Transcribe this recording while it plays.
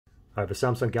I have a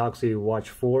Samsung Galaxy Watch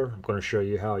 4. I'm going to show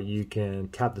you how you can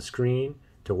tap the screen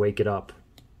to wake it up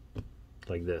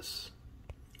like this.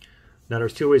 Now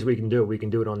there's two ways we can do it. We can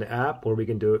do it on the app, or we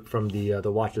can do it from the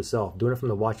watch itself. Doing it from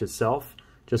the watch itself,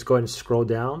 just go ahead and scroll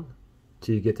down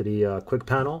till you get to the quick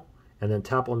panel, and then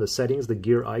tap on the settings, the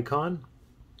gear icon.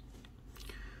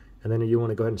 And then you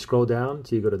want to go ahead and scroll down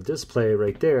till you go to display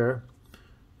right there,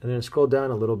 and then scroll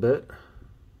down a little bit.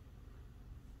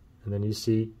 And then you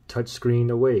see touch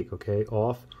screen awake, okay,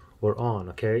 off or on,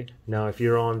 okay. Now if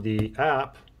you're on the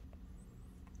app,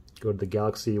 go to the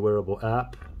Galaxy wearable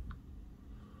app,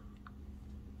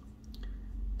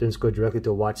 then just go directly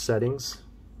to watch settings,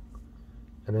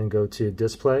 and then go to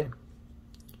display,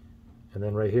 and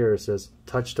then right here it says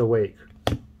touch to wake,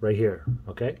 right here,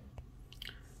 okay.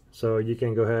 So you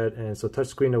can go ahead and, so touch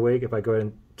screen awake, if I go ahead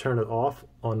and turn it off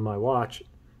on my watch,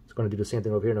 it's going to do the same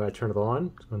thing over here. Now I turn it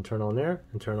on, it's going to turn on there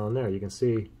and turn on there. You can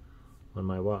see on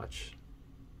my watch.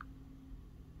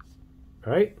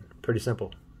 All right, pretty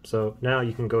simple. So now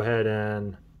you can go ahead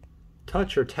and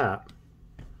touch or tap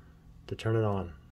to turn it on.